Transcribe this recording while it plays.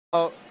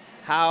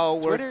how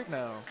we're Twitter?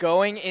 No.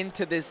 going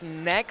into this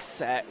next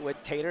set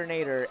with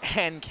Taternator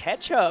and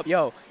Ketchup.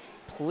 Yo,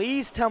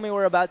 please tell me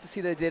we're about to see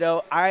the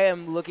Ditto. I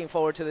am looking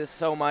forward to this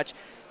so much.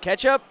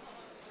 Ketchup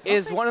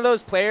is one of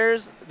those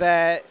players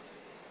that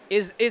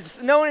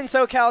is known in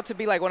SoCal to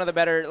be like one of the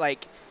better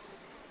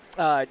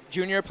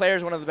junior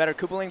players, one of the better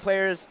Koopaling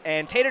players,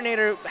 and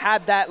Taternator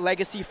had that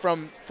legacy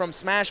from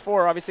Smash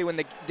 4. Obviously,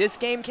 when this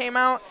game came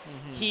out,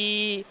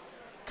 he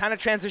kind of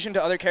transitioned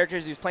to other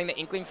characters. He was playing the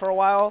Inkling for a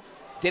while.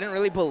 Didn't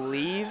really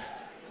believe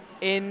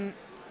in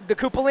the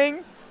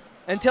Koopaling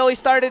until he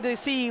started to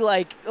see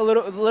like a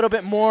little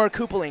bit more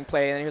Koopaling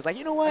play, and he was like,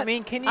 you know what? I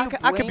mean,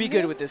 I could be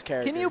good with this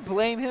character. Can you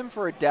blame him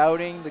for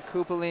doubting the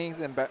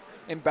Koopalings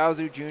and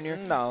Bowser Jr.?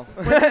 No.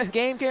 When this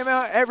game came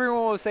out,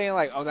 everyone was saying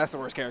like, "Oh, that's the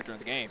worst character in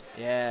the game."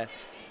 Yeah.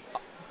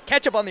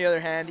 Ketchup, on the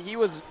other hand,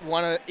 he's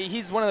one of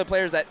the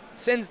players that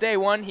since day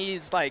one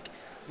he's like,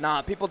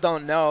 nah, people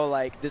don't know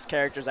like this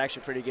character's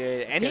actually pretty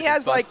good, and he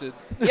has busted.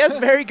 He has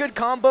very good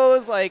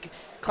combos. Like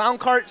Clown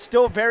Cart,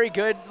 still very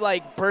good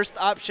like burst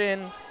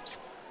option.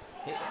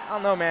 I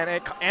don't know, man,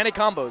 and it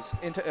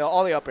combos into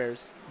all the up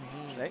airs.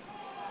 Right?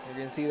 You're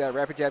gonna see that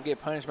rapid jab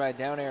get punished by a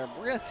down air.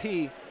 We're gonna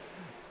see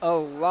a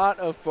lot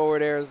of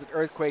forward airs,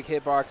 earthquake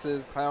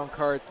hitboxes, Clown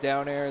Carts,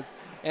 down airs,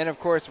 and of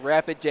course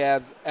rapid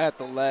jabs at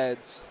the ledge.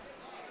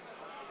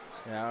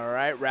 All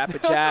right,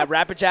 rapid jab.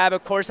 Rapid jab,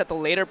 of course, at the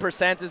later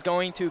percents is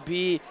going to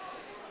be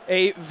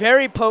a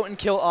very potent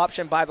kill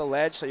option by the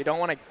ledge, so you don't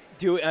want to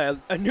do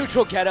a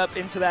neutral get up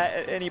into that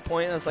at any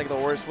point. That's like the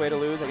worst way to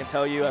lose. I can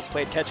tell you, I've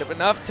played Ketchup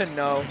enough to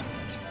know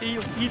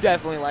he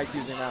definitely likes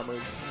using that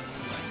move.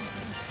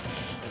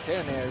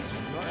 Taternator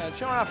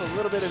showing off a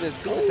little bit of his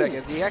Koopa tech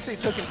as he actually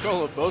took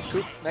control of both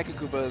Mecha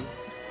Koopas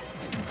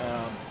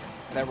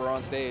that were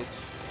on stage.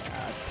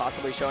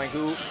 Possibly showing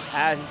who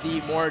has the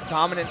more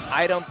dominant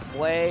item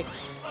play.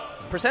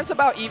 Percent's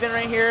about even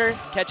right here.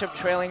 Ketchup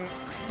trailing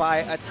by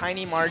a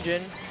tiny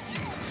margin.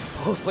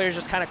 Both players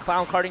just kind of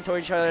clown carting to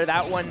each other.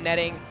 That one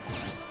netting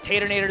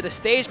Taternator the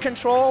stage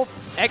control.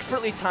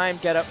 Expertly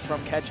timed get up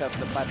from Ketchup,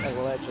 the platform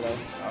ledge though.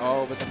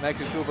 Oh, but the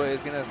Mecha Koopa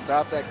is going to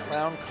stop that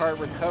clown cart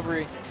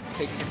recovery.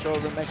 Taking control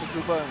of the Mecha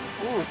Koopa.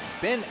 And, ooh,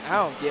 spin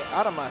out. Get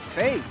out of my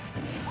face.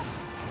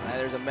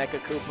 There's a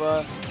Mecha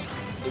Koopa.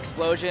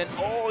 Explosion.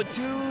 Oh,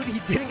 dude, he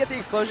didn't get the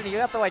explosion. He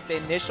got the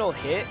initial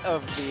hit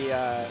of the,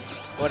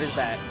 what is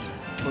that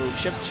move?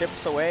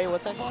 Ships away.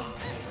 What's that called?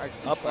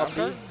 Up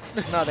B?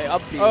 No, they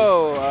up B.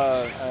 Oh,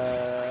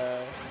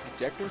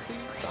 ejector seat?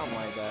 Something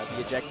like that.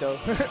 The ejecto.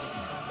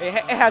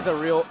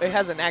 it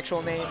has an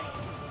actual name.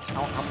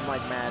 I'm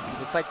like mad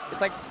because it's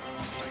like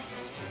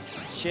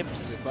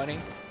ships. Is it funny?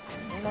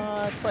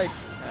 No, it's like,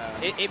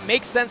 it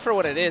makes sense for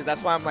what it is.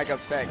 That's why I'm like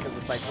upset because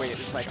it's like, wait,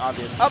 it's like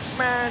obvious. Up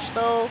smash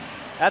though.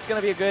 That's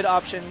going to be a good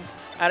option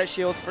out of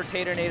shield for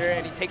Taternator,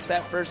 and he takes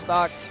that first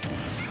stock.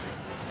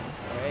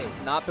 All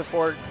right, not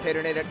before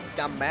Taternator.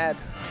 I'm mad.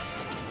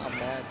 I'm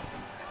mad.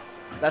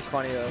 That's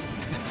funny, though.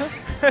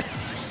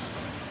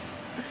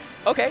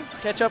 Okay,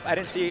 Ketchup. I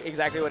didn't see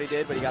exactly what he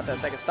did, but he got that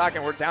second stock,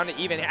 and we're down to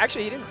even.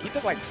 Actually, he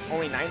took like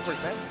only 9%.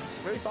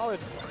 It's really solid.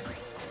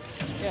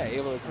 Yeah,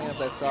 able to clean up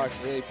that stock,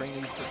 really bring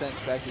these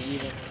percents back to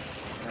even.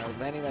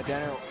 Landing that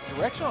down air.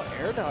 Directional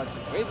air dodge,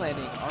 great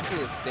landing onto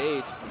the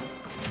stage.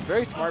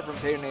 Very smart from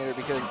Taternator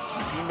because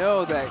you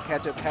know that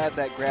Ketchup had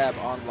that grab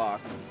on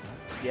lock.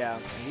 Yeah.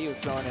 And he was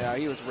throwing it out.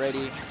 He was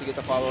ready to get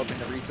the follow-up in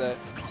the reset.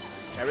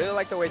 I really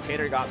like the way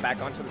Tater got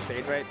back onto the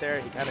stage right there.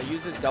 He kind of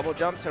used his double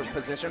jump to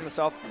position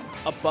himself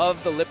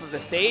above the lip of the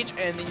stage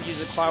and then use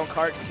a clown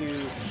cart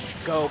to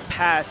go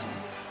past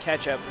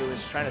Ketchup, who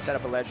was trying to set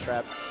up a ledge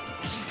trap.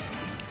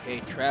 Okay,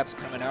 traps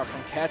coming out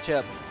from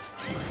Ketchup.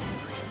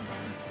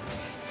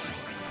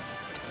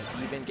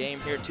 Even game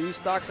here, 2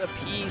 stocks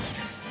apiece.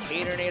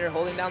 Taternator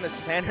holding down the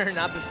center,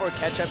 not before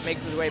Ketchup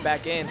makes his way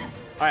back in. All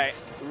right,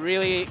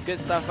 really good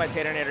stuff by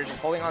Taternator, just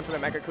holding on to the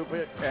Mecha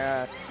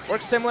Koopa.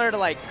 Works similar to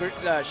like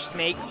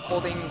Snake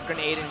holding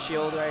grenade and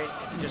shield, right?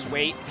 Just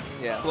wait,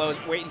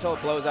 wait until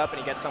it blows up and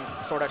he gets some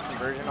sort of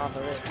conversion off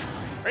of it.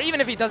 Or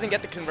even if he doesn't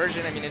get the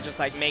conversion, I mean, it just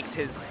like makes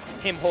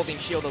him holding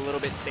shield a little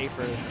bit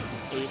safer.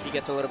 He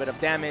gets a little bit of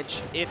damage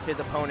if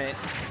his opponent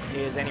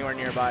is anywhere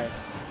nearby.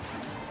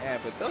 Yeah,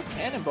 but those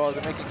cannonballs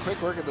are making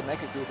quick work of the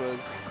Mecha Koopas.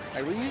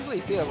 Like, we usually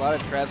see a lot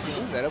of traps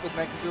being set up with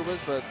Mecha Koopas,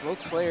 but both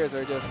players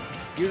are just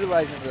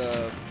utilizing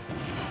the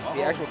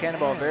actual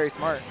cannonball very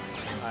smart.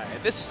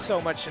 This is so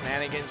much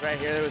shenanigans right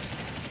here.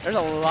 There's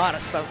a lot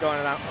of stuff going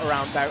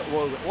around back.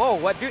 Whoa,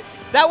 what, dude?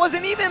 That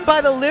wasn't even by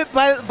the lip,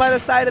 by the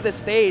side of the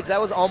stage. That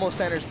was almost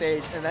center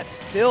stage, and that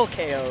still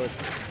KO'd.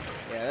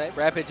 Yeah, that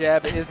rapid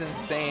jab is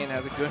insane.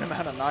 Has a good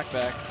amount of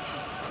knockback.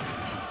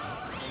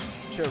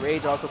 I'm sure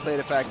Rage also played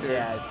a factor.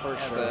 Yeah, for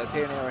sure.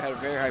 Taternator had a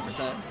very high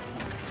percent.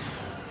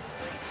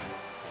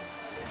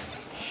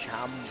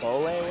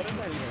 Shambole? What does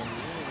that even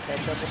mean?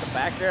 Catch up with the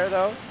back air,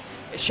 though?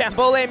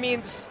 Shambole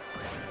means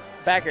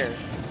back air.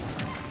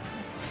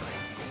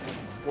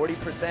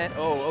 40%.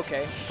 Oh,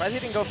 okay. Surprised he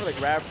didn't go for the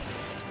grab.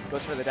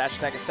 Goes for the dash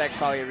attack instead,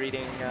 probably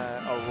reading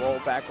a roll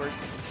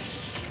backwards.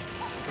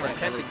 Or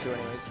attempting to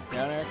anyways.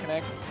 Down air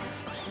connects.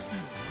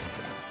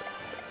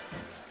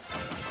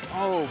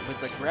 Oh, but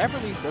the grab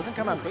release doesn't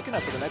come out quick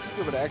enough for the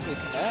Mexico to actually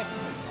connect.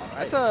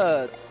 That's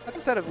a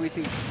setup we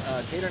see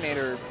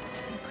Taternator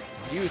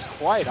use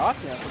quite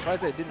often. I'm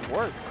surprised that it didn't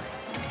work.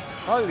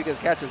 Probably because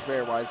Ketchup's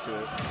very wise to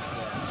it.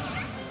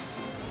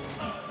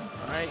 Yeah.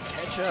 All right,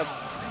 Ketchup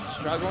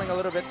struggling a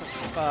little bit to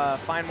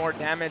find more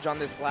damage on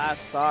this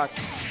last stock.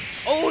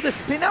 Oh, the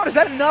spin out, is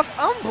that enough?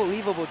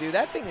 Unbelievable, dude.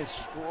 That thing is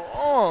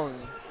strong.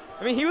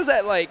 I mean, he was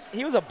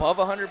above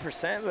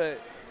 100%, but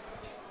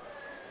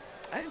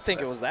I didn't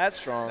think it was that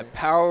strong. The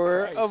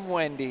power of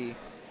Wendy.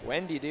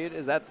 Wendy, dude,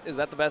 is that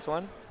the best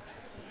one?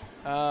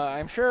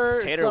 I'm sure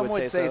Tater some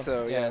would say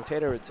so. Yeah, yes.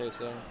 Tater would say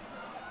so.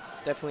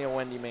 Definitely a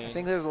Wendy main. I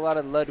think there's a lot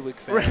of Ludwig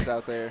fans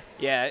out there.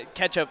 Yeah,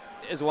 Ketchup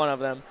is one of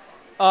them.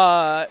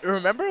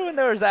 Remember when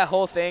there was that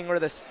whole thing where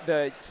the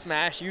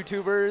Smash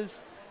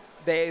YouTubers,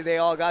 they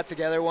all got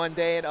together one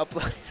day and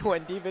uploaded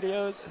Wendy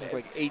videos? There's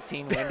like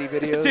 18 Wendy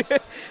videos.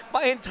 Dude,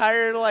 my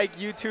entire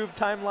YouTube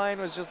timeline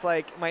was just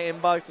like, my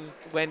inbox was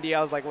Wendy.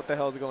 I was like, what the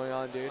hell is going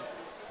on, dude?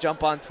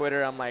 Jump on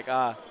Twitter. I'm like,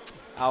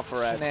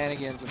 Alpharad.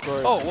 Shenanigans, of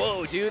course. Oh,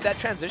 whoa, dude, that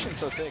transition's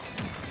so sick.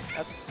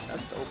 That's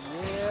dope.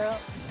 Yeah.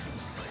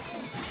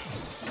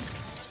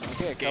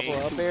 Okay, a couple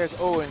of up airs.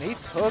 Oh, and he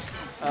took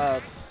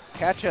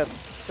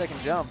Ketchup's second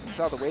jump. You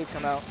saw the wave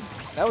come out.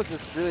 That was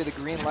just really the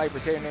green light for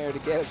Taternator to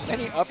get as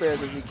many up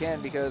airs as he can,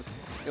 because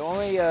the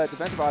only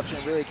defensive option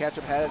really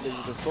Ketchup had at his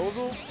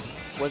disposal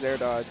was air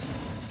dodge.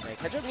 Yeah,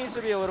 Ketchup needs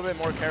to be a little bit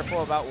more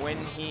careful about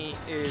when he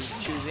is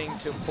choosing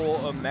to pull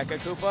a Mecha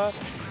Koopa,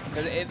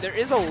 because there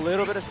is a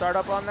little bit of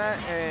startup on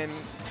that, and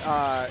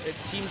it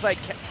seems like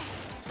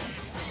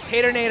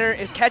Taternator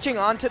is catching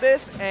on to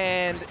this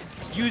and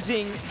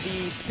using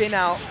the spin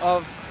out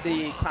of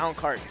the clown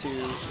cart to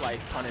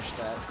punish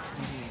that.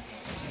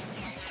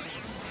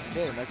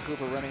 Okay, Mecha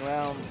Koopa running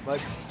around, but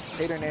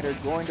Taternator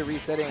going to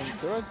resetting.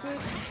 Throws it,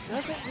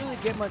 doesn't really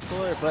get much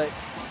for it, but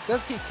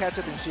does keep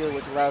Ketchup in shield,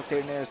 which allows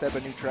Taternator to set up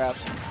a new trap.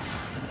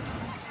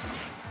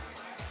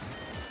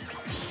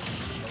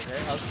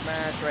 Okay, up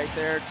smash right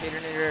there.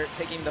 Taternator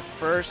taking the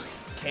first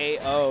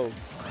KO.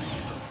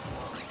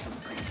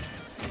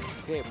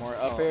 Okay, more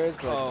up airs,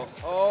 but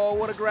oh,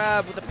 what a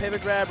grab with the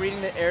pivot grab,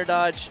 reading the air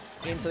dodge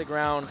into the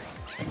ground.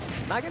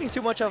 Not getting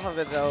too much off of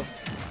it though.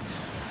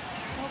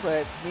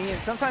 But I mean,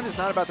 sometimes it's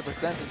not about the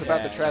percent, it's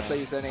about the traps that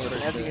you're setting up.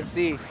 And as you can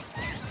see,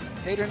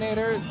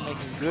 Taternator making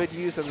good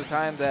use of the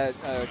time that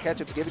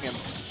Ketchup's giving him.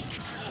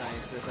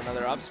 Nice, there's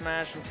another up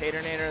smash from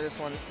Taternator.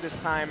 This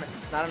time,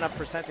 not enough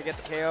percent to get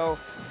the KO.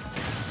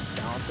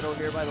 Down throw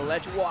here by the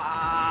ledge.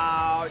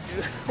 Wow,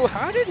 dude.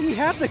 How did he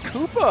have the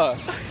Koopa?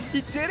 He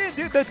didn't,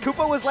 dude. The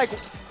Koopa was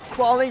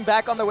crawling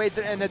back on the way,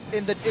 and it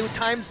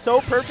timed so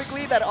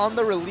perfectly that on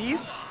the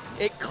release,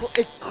 it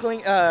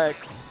clinged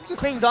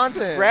on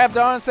to him. Grabbed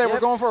on and said, we're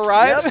going for a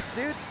ride? Yep,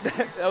 dude.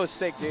 That was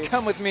sick, dude.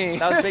 Come with me.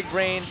 That was big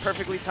brain,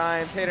 perfectly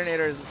timed.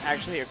 Taternator is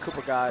actually a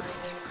Koopa god.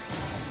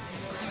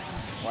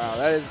 Wow,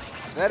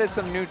 that is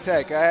some new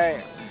tech.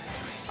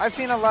 I've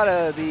seen a lot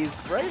of these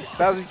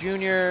Bowser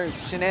Jr.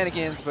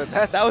 shenanigans, but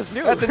that was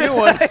new. That's a new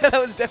one. That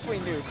was definitely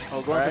new.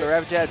 Oh, going for the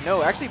Rabbit Jab.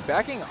 No, actually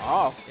backing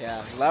off.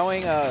 Yeah.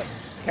 Allowing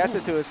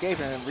Ketchup to escape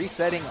and then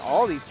resetting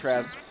all these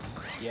traps.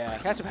 Yeah.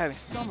 Ketchup having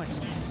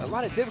a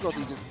lot of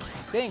difficulty just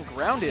staying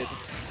grounded.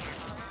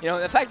 You know,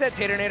 the fact that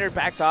Taternator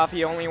backed off,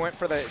 he only went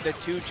for the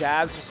 2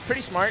 jabs was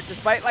pretty smart,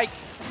 despite,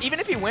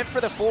 even if he went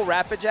for the full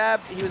rapid jab,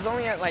 he was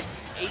only at,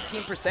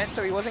 18%,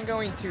 so he wasn't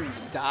going to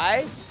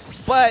die,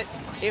 but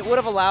it would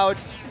have allowed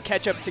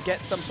Ketchup to get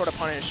some sort of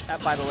punish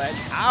by the ledge.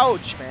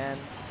 Ouch, man.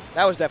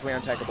 That was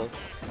definitely untechable.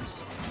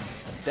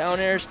 Down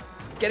airs,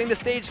 getting the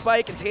stage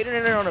spike, and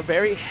Taternator on a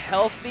very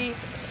healthy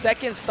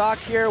second stock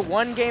here,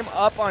 1 game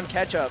up on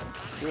Ketchup.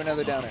 Do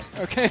another down air.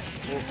 Okay.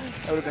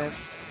 That would have been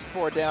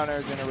 4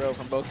 downers in a row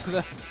from both of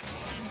them.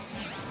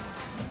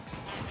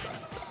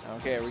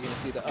 Okay, we're going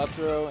to see the up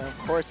throw and, of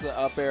course, the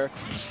up air.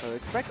 So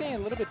expecting a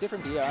little bit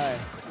different DI.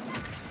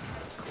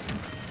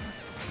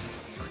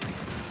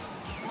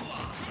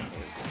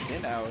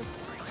 Spin out is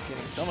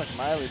getting so much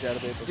mileage out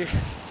of it. Dude,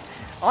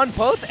 on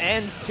both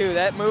ends, too.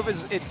 That move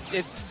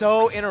it's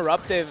so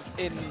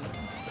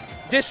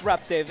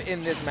disruptive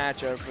in this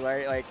matchup,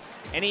 right?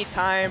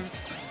 Anytime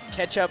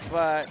Ketchup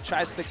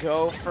tries to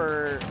go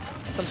for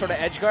some sort of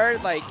edge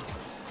guard,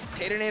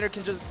 Taternator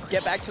can just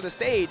get back to the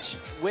stage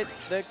with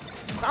the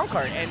clown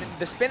cart, and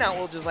the spin out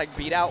will just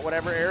beat out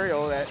whatever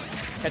aerial that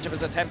Ketchup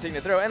is attempting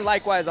to throw, and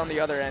likewise on the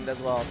other end as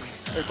well.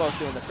 They're both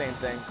doing the same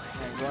thing.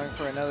 And going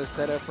for another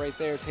setup right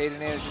there.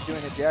 Taternator just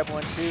doing the jab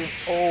 1-2.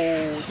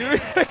 Oh, dude,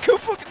 the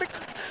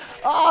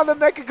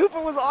Mecha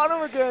Koopa was on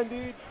him again,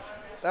 dude.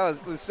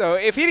 That was so.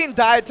 If he didn't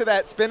die to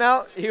that spin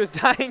out, he was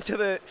dying to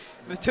the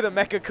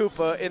Mecha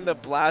Koopa in the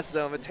blast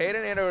zone. But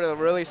Taternator with a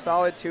really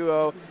solid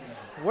 2-0.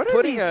 What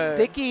are these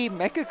sticky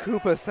Mecha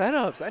Koopa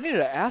setups? I needed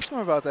to ask him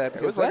about that.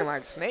 It was looking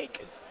like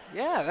Snake.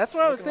 Yeah, that's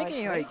what I was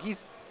thinking.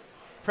 He's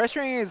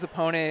pressuring his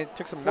opponent,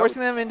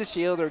 forcing them into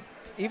shield, or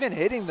even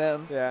hitting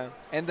them. Yeah.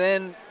 And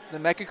then the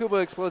Mecha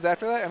Koopa explodes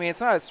after that. I mean,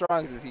 it's not as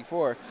strong as the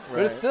C4, but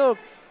it's still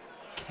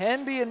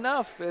can be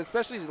enough,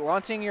 especially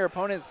launching your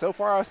opponent so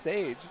far off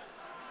stage.